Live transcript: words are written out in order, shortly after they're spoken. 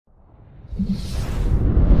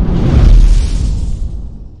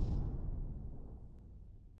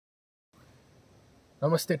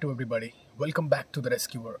Namaste to everybody. Welcome back to The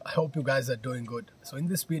Rescuer. I hope you guys are doing good. So in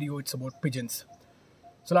this video, it's about pigeons.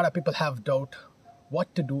 So a lot of people have doubt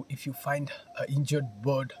what to do if you find an injured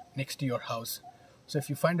bird next to your house. So if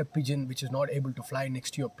you find a pigeon which is not able to fly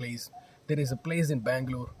next to your place, there is a place in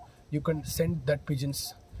Bangalore. You can send that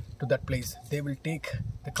pigeons to that place. They will take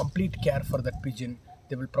the complete care for that pigeon.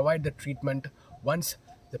 They will provide the treatment. Once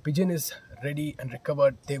the pigeon is ready and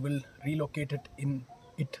recovered, they will relocate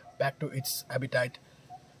it back to its habitat.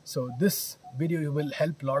 So this video will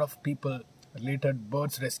help a lot of people related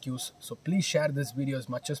birds rescues. So please share this video as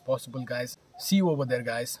much as possible, guys. See you over there,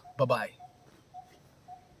 guys. Bye bye.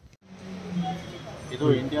 This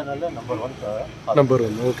is India number 1 sir. Number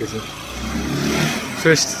 1, okay sir. So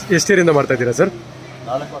ಎಷ್ಟು year ಇಂದ ಮಾಡ್ತಾ ಇದ್ದೀರಾ sir?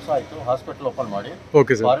 4 ವರ್ಷ ಆಯ್ತು hospital open ಮಾಡಿ.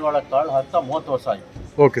 Okay sir. ಪಾರಿವಾಳ ಕಾಳು ಹತ್ತ 30 ವರ್ಷ ಆಯ್ತು.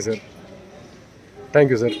 Okay sir.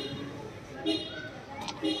 Thank you sir.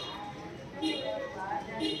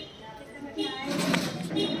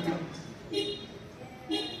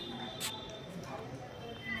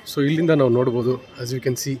 So illinda now nodabodu, as you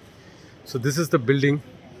can see. So this is the building.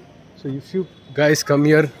 So if you guys come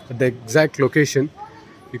here at the exact location,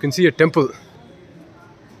 you can see a temple.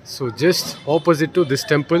 So just opposite to this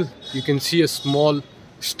temple, you can see a small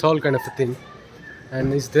stall kind of a thing,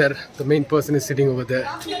 and is there the main person is sitting over there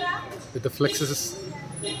with the flexes.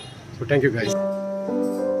 So thank you guys.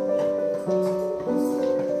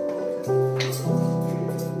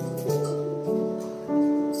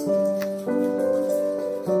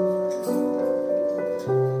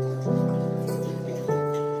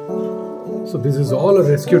 So this is all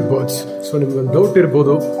rescued birds. So nimge ಒಂದು doubt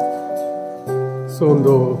ಇರಬಹುದು. So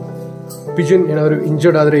ಒಂದು Pigeon ಏನಾದರೂ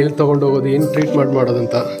injured ಆದರೆ ಎಲ್ಲಿ ತೊಗೊಂಡು ಹೋಗೋದು, ಏನು treatment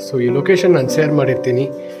ಮಾಡೋದಂತ. ಸೊ ಈ ಲೊಕೇಶನ್ ನಾನು ಶೇರ್ ಮಾಡಿರ್ತೀನಿ,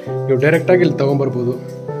 ನೀವು ಡೈರೆಕ್ಟಾಗಿ ಇಲ್ಲಿ ತೊಗೊಂಬರ್ಬೋದು.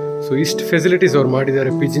 ಸೊ ಇಷ್ಟು ಫೆಸಿಲಿಟೀಸ್ ಅವ್ರು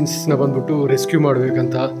ಮಾಡಿದ್ದಾರೆ ಪಿಜನ್ಸ್ನ ಬಂದ್ಬಿಟ್ಟು ರೆಸ್ಕ್ಯೂ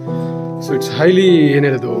ಮಾಡಬೇಕಂತ. ಸೊ ಇಟ್ಸ್ ಹೈಲಿ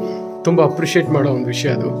ಏನಿರೋದು ತುಂಬ ಅಪ್ರಿಷಿಯೇಟ್ ಮಾಡೋ ಒಂದು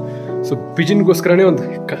ವಿಷಯ ಅದು. ಸೊ ಪಿಜನ್ಗೋಸ್ಕರನೇ ಒಂದು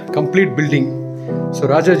ಕಂಪ್ಲೀಟ್ ಬಿಲ್ಡಿಂಗ್. ಸೊ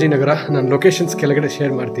ರಾಜಾಜಿನಗರ ನಾನು ಲೊಕೇಶನ್ಸ್ ಕೆಳಗಡೆ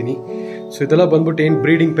ಶೇರ್ ಮಾಡ್ತೀನಿ. ಸೊ ಇದೆಲ್ಲ ಬಂದ್ಬಿಟ್ಟು ಏನು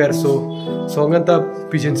ಬ್ರೀಡಿಂಗ್ ಪೇರ್ಸು ಸೊ ಹಂಗಂತ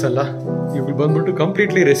ಪಿಜನ್ಸ್ ಅಲ್ಲ, ಇವು ಬಂದ್ಬಿಟ್ಟು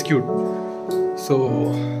ಕಂಪ್ಲೀಟ್ಲಿ ರೆಸ್ಕ್ಯೂಡ್. ಸೊ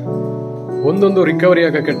ಒಂದೊಂದು ರಿಕವರಿ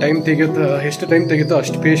ಆಗೋಕ್ಕೆ ಟೈಮ್ ತೆಗೆಯುತ್ತೋ, ಎಷ್ಟು ಟೈಮ್ ತೆಗೆಯುತ್ತೋ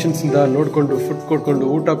ಅಷ್ಟು ಪೇಷನ್ಸಿಂದ ನೋಡಿಕೊಂಡು ಫುಡ್ ಕೊಟ್ಕೊಂಡು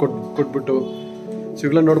ಊಟ ಕೊಟ್ಬಿಟ್ಟು ಸೊ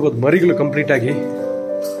ಇವೆಲ್ಲ ನೋಡ್ಬೋದು ಮರಿಗಳು ಕಂಪ್ಲೀಟಾಗಿ.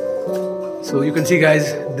 So you can see guys,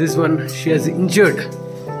 this one she has injured.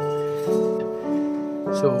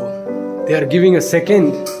 So they are giving a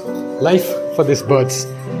second life for these birds.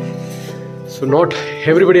 So not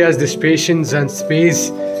everybody has this patience and space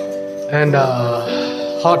and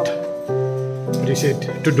heart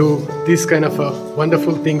to do these kind of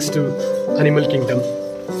wonderful things to animal kingdom.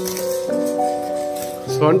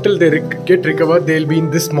 So until they get recovered, they'll be in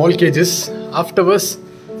these small cages. Afterwards,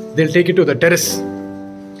 they'll take it to the terrace.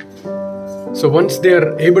 So once they are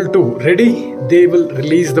able to ready, they will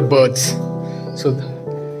release the birds. So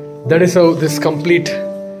that is how this complete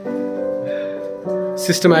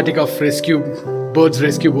systematic of birds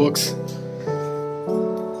rescue works.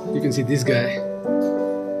 You can see this guy,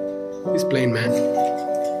 he's playing man.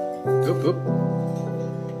 Oop, oop.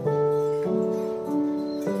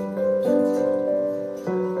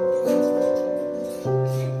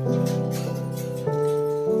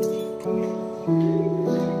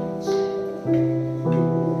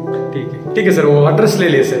 ठीक है sir, वो address ले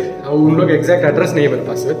लिए sir, उन लोग exact address नहीं है मेरे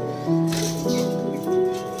पास सर.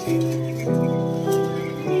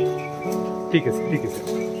 ठीक है सर, ठीक है सर.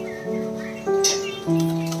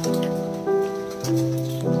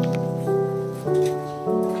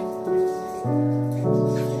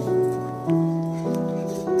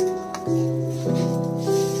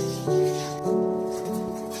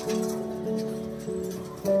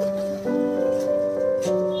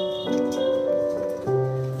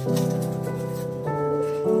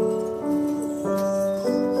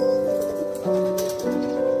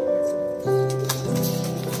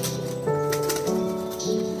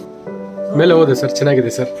 ಮೇಲೆ ಹೋದೆ ಸರ್,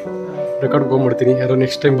 ಚೆನ್ನಾಗಿದೆ ಸರ್. ರೆಕಾರ್ಡ್ ಹೋಗ್ಬಿಡ್ತೀನಿ, ಯಾರೋ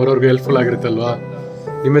ನೆಕ್ಸ್ಟ್ ಟೈಮ್ ಬರೋರ್ಗೆ ಹೆಲ್ಪ್ಫುಲ್ ಆಗಿರುತ್ತಲ್ವಾ.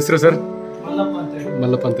 ನಿಮ್ಮ ಹೆಸರು ಸರ್?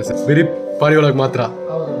 ಮಲ್ಲಪ್ಪ ಅಂತ ಸರ್. ಬರೀ ಪಾರಿವಾಳಗೆ ಮಾತ್ರ?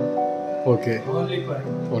 ಓಕೆ,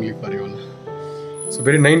 ಓನ್ಲಿ ಪಾರಿವಾಳ. ಸೊ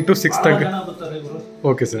ಬರೀ 9 to 6 ತನಕ?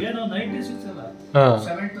 Okay sir. ಹಾಂ,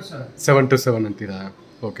 7 to 7 ಅಂತೀರಾ?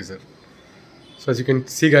 Okay sir. So as you can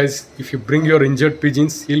see guys, if you bring your injured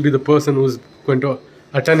pigeons, he'll be the person who's going to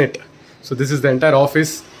attend it. So this is the entire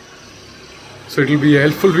office. So it will be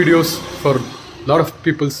helpful videos for a lot of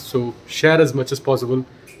people, so share as much as possible.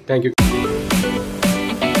 Thank you.